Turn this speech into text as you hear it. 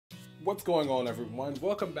What's going on, everyone?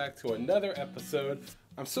 Welcome back to another episode.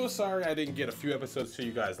 I'm so sorry I didn't get a few episodes to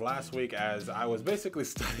you guys last week as I was basically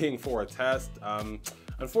studying for a test.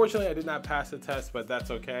 Unfortunately, I did not pass the test, but that's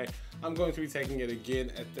okay. I'm going to be taking it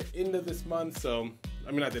again at the end of this month, so,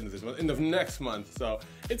 I mean not the end of this month, end of next month, so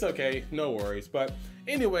it's okay, no worries. But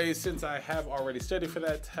anyways, since I have already studied for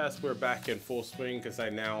that test, we're back in full swing because I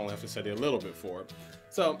now only have to study a little bit for it.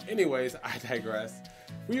 So anyways, I digress.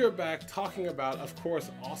 We are back talking about, of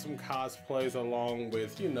course, awesome cosplays along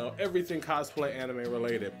with, you know, everything cosplay anime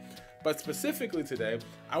related. But specifically today,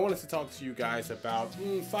 I wanted to talk to you guys about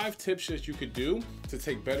 5 tips that you could do to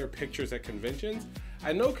take better pictures at conventions.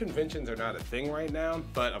 I know conventions are not a thing right now,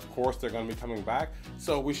 but of course they're going to be coming back.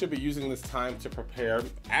 So we should be using this time to prepare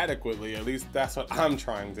adequately. At least that's what I'm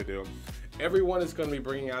trying to do. Everyone is going to be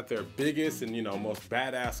bringing out their biggest and, you know, most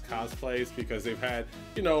badass cosplays because they've had,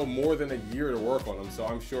 you know, more than a year to work on them. So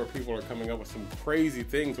I'm sure people are coming up with some crazy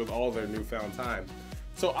things with all their newfound time.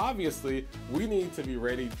 So obviously we need to be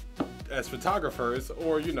ready as photographers,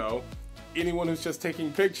 or, you know, anyone who's just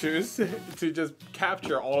taking pictures to just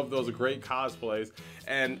capture all of those great cosplays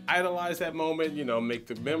and idolize that moment, you know, make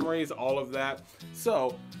the memories, all of that.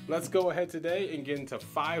 So let's go ahead today and get into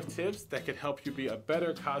 5 tips that could help you be a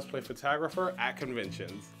better cosplay photographer at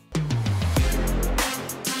conventions.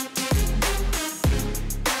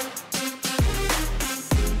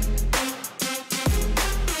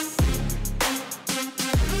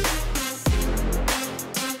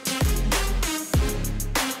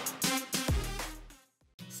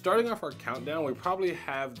 Starting off our countdown, we probably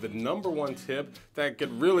have the #1 tip that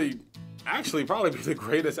could really actually probably be the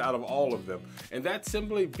greatest out of all of them, and that's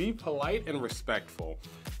simply be polite and respectful.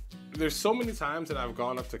 There's so many times that I've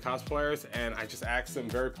gone up to cosplayers and I just ask them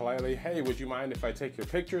very politely, hey, would you mind if I take your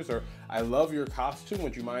pictures? Or I love your costume,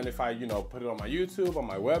 would you mind if I, you know, put it on my YouTube, on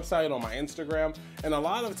my website, on my Instagram? And a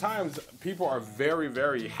lot of times people are very,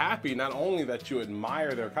 very happy, not only that you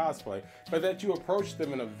admire their cosplay, but that you approach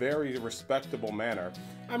them in a very respectable manner.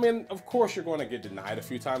 I mean, of course you're going to get denied a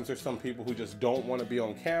few times. There's some people who just don't want to be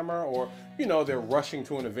on camera, or, you know, they're rushing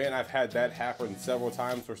to an event. I've had that happen several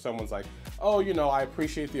times where someone's like, oh, you know, I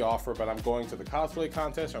appreciate the offer, but I'm going to the cosplay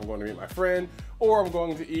contest, or I'm going to meet my friend, or I'm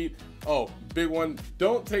going to eat. Oh, big one,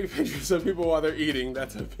 don't take pictures of people while they're eating.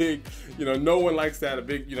 That's a big, you know, no one likes that. A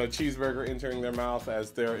big, you know, cheeseburger entering their mouth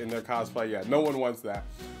as they're in their cosplay. Yeah, no one wants that.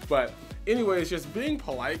 But anyways, just being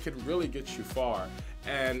polite can really get you far.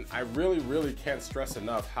 And I really can't stress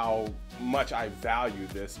enough how much I value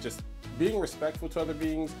this. Just being respectful to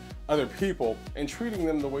other people, and treating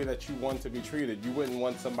them the way that you want to be treated. You wouldn't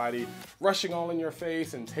want somebody rushing all in your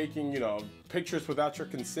face and taking, you know, pictures without your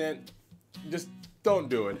consent. Just don't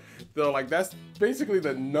do it. So, like, that's basically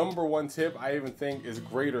the #1 tip I even think is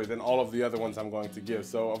greater than all of the other ones I'm going to give.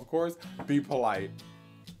 So, of course, be polite.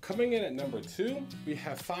 Coming in at #2, we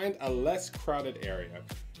have find a less crowded area.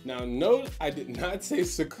 Now note, I did not say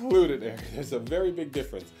secluded area. There's a very big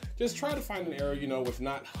difference. Just try to find an area, you know, with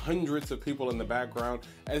not hundreds of people in the background,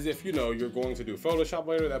 as if, you know, you're going to do Photoshop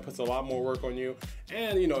later. That puts a lot more work on you.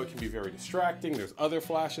 And, you know, it can be very distracting. There's other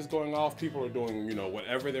flashes going off. People are doing, you know,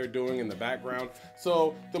 whatever they're doing in the background.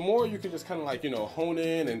 So the more you can just kind of like, you know, hone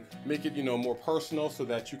in and make it, you know, more personal so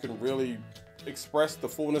that you can really express the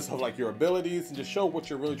fullness of like your abilities and just show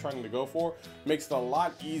what you're really trying to go for, makes it a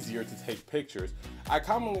lot easier to take pictures. I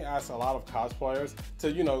commonly ask a lot of cosplayers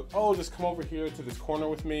to, you know, oh, just come over here to this corner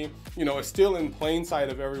with me. You know, it's still in plain sight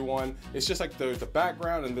of everyone. It's just like there's the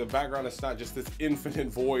background, and the background is not just this infinite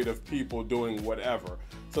void of people doing whatever.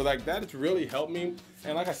 So like that has really helped me.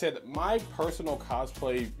 And like I said, my personal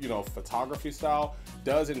cosplay, you know, photography style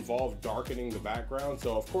does involve darkening the background.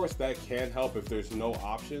 So of course that can help if there's no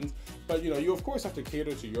options. But, you know, you of course have to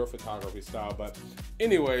cater to your photography style. But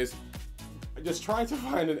anyways, just try to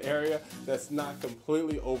find an area that's not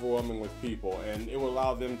completely overwhelming with people, and it will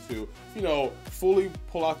allow them to, you know, fully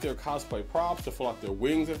pull out their cosplay props, to pull out their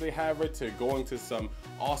wings if they have it, to go into some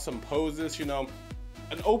awesome poses, you know,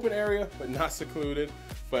 an open area, but not secluded,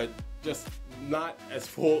 but just not as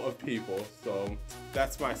full of people. So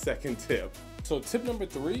that's my second tip. So tip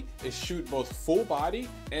 #3 is shoot both full body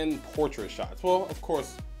and portrait shots. Well, of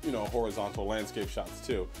course, you know, horizontal landscape shots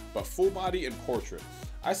too, but full body and portrait.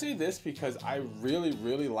 I say this because I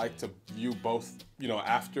really like to view both, you know,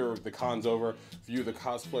 after the con's over, view the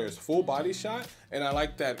cosplayer's full body shot, and I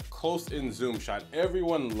like that close in zoom shot.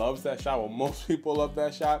 Everyone loves that shot. Well, most people love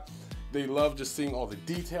that shot. They love just seeing all the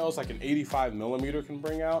details like an 85mm can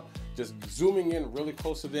bring out. just zooming in really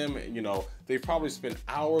close to them. You know, they've probably spent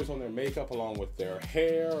hours on their makeup along with their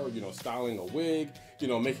hair, or, you know, styling a wig, you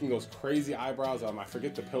know, making those crazy eyebrows. I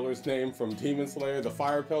forget the pillar's name from Demon Slayer, the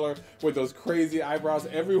fire pillar with those crazy eyebrows.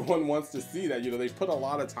 Everyone wants to see that. You know, they put a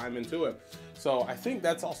lot of time into it. So I think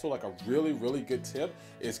that's also like a really, really good tip,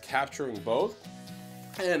 is capturing both.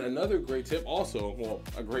 And another great tip also, well,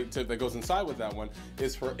 a great tip that goes inside with that one,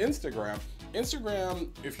 is for Instagram. Instagram,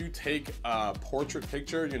 if you take a portrait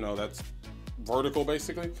picture, you know, that's vertical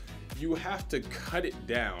basically, you have to cut it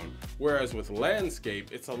down. Whereas with landscape,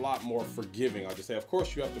 it's a lot more forgiving. I'll just say, of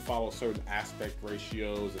course, you have to follow certain aspect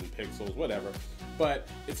ratios and pixels, whatever. But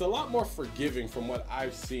it's a lot more forgiving from what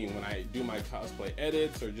I've seen when I do my cosplay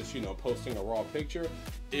edits or just, you know, posting a raw picture.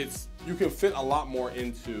 You can fit a lot more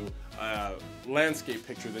into a landscape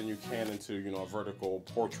picture than you can into, you know, a vertical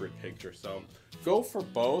portrait picture. So go for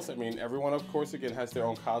both. I mean, everyone, of course, again, has their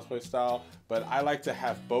own cosplay style, but I like to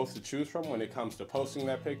have both to choose from when it comes to posting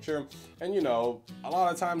that picture. And, you know, a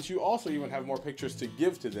lot of times you also even have more pictures to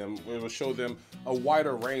give to them. It will show them a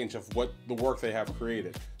wider range of what the work they have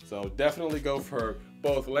created. So definitely go for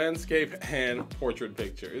both landscape and portrait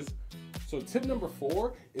pictures. So tip number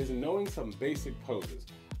 4 is knowing some basic poses.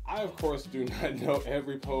 I, of course, do not know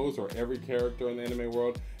every pose or every character in the anime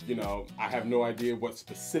world. You know, I have no idea what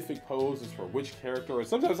specific pose is for which character, or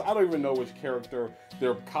sometimes I don't even know which character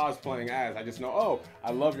they're cosplaying as. I just know, oh,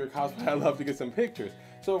 I love your cosplay, I love to get some pictures.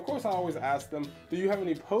 So, of course, I always ask them, do you have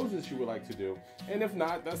any poses you would like to do? And if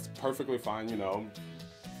not, that's perfectly fine, you know.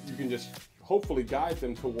 You can just hopefully guide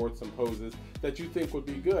them towards some poses that you think would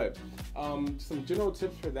be good. Some general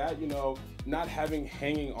tips for that, you know, not having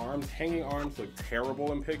hanging arms. Hanging arms look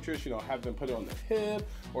terrible in pictures. You know, have them put it on the hip,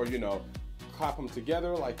 or, you know, clap them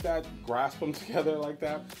together like that, grasp them together like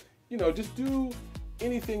that. You know, just do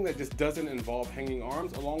anything that just doesn't involve hanging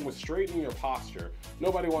arms, along with straightening your posture.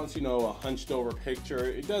 Nobody wants, you know, a hunched over picture.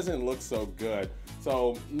 It doesn't look so good.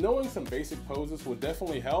 So knowing some basic poses will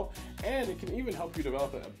definitely help, and it can even help you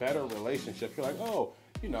develop a better relationship. You're like, oh,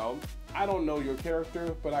 you know, I don't know your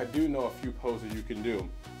character, but I do know a few poses you can do.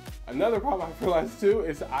 Another problem I've realized too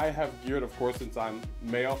is I have geared, of course, since I'm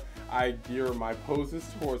male, I gear my poses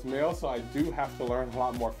towards male, so I do have to learn a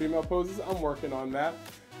lot more female poses. I'm working on that,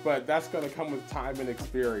 but that's gonna come with time and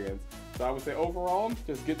experience. So I would say overall,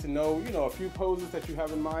 just get to know, you know, a few poses that you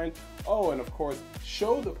have in mind. Oh, and of course,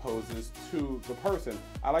 show the poses to the person.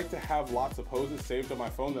 I like to have lots of poses saved on my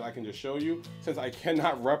phone that I can just show you, since I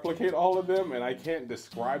cannot replicate all of them and I can't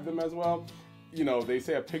describe them as well. You know, they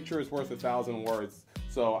say a picture is worth 1,000 words.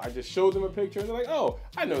 So I just show them a picture and they're like, oh,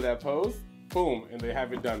 I know that pose. Boom, and they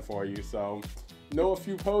have it done for you. So know a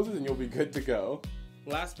few poses and you'll be good to go.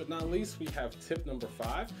 Last but not least, we have tip number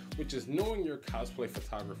 5, which is knowing your cosplay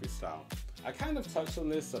photography style. I kind of touched on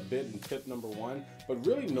this a bit in tip number 1, but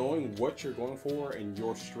really knowing what you're going for and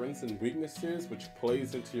your strengths and weaknesses, which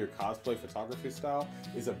plays into your cosplay photography style,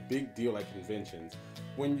 is a big deal at conventions.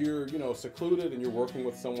 When you're, you know, secluded and you're working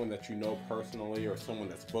with someone that you know personally or someone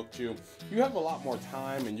that's booked you, you have a lot more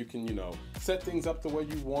time and you can, you know, set things up the way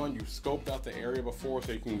you want. You've scoped out the area before,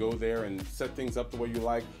 so you can go there and set things up the way you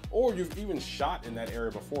like, or you've even shot in that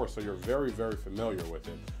area before, so you're very, very familiar with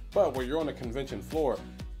it. But when you're on a convention floor,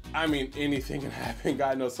 I mean, anything can happen.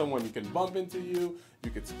 God knows, someone can bump into you, you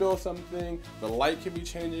could spill something, the light can be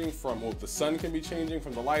changing from, well, the sun can be changing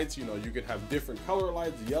from the lights, you know, you could have different color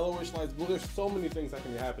lights, yellowish lights, blue, there's so many things that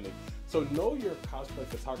can be happening. So know your cosplay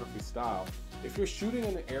photography style. If you're shooting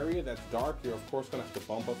in an area that's dark, you're of course gonna have to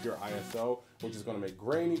bump up your ISO, which is gonna make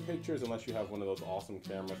grainy pictures unless you have one of those awesome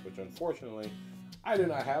cameras, which unfortunately, I do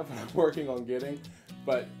not have, but I'm working on getting.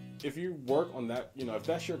 But if you work on that, you know, if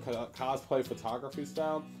that's your cosplay photography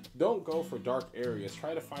style, don't go for dark areas.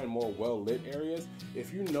 Try to find more well-lit areas.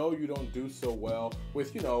 If you know you don't do so well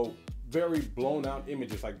with, you know, very blown out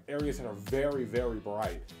images, like areas that are very, very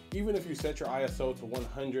bright. Even if you set your ISO to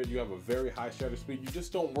 100, you have a very high shutter speed, you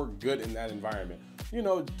just don't work good in that environment. You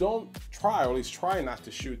know, don't try, or at least try not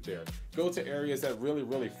to shoot there. Go to areas that really,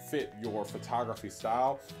 really fit your photography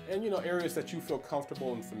style, and, you know, areas that you feel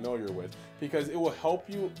comfortable and familiar with, because it will help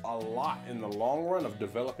you a lot in the long run of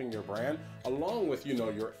developing your brand, along with, you know,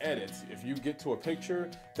 your edits. If you get to a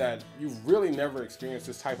picture that you've really never experienced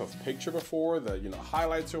this type of picture before, the, you know,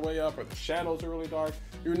 highlights are way up or the shadows are really dark,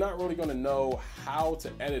 you're not really going to know how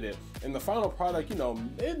to edit it. And the final product, you know,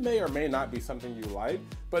 it may or may not be something you like,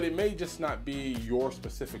 but it may just not be your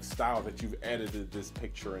specific style that you've edited this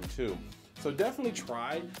picture into. So definitely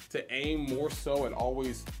try to aim more so at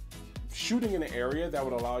always shooting in an area that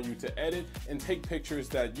would allow you to edit and take pictures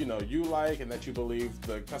that, you know, you like and that you believe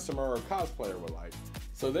the customer or cosplayer would like.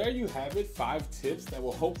 So there you have it, 5 tips that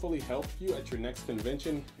will hopefully help you at your next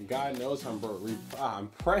convention. God knows I'm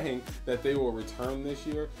praying that they will return this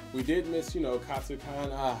year. We did miss,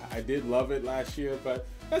 Katsucon. I did love it last year, but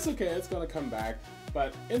that's okay, it's gonna come back.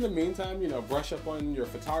 But in the meantime, brush up on your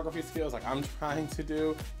photography skills like I'm trying to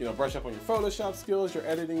do. Brush up on your Photoshop skills, your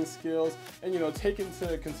editing skills, and take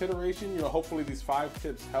into consideration, hopefully these 5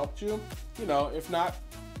 tips helped you. If not,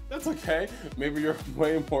 that's okay. Maybe you're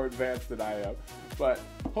way more advanced than I am. But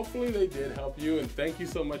hopefully they did help you, and thank you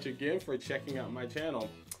so much again for checking out my channel.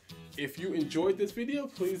 If you enjoyed this video,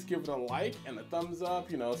 please give it a like and a thumbs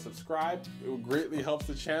up, subscribe. It would greatly help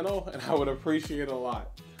the channel, and I would appreciate it a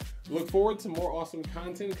lot. Look forward to more awesome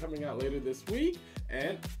content coming out later this week,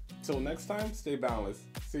 and till next time, stay balanced.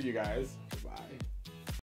 See you guys.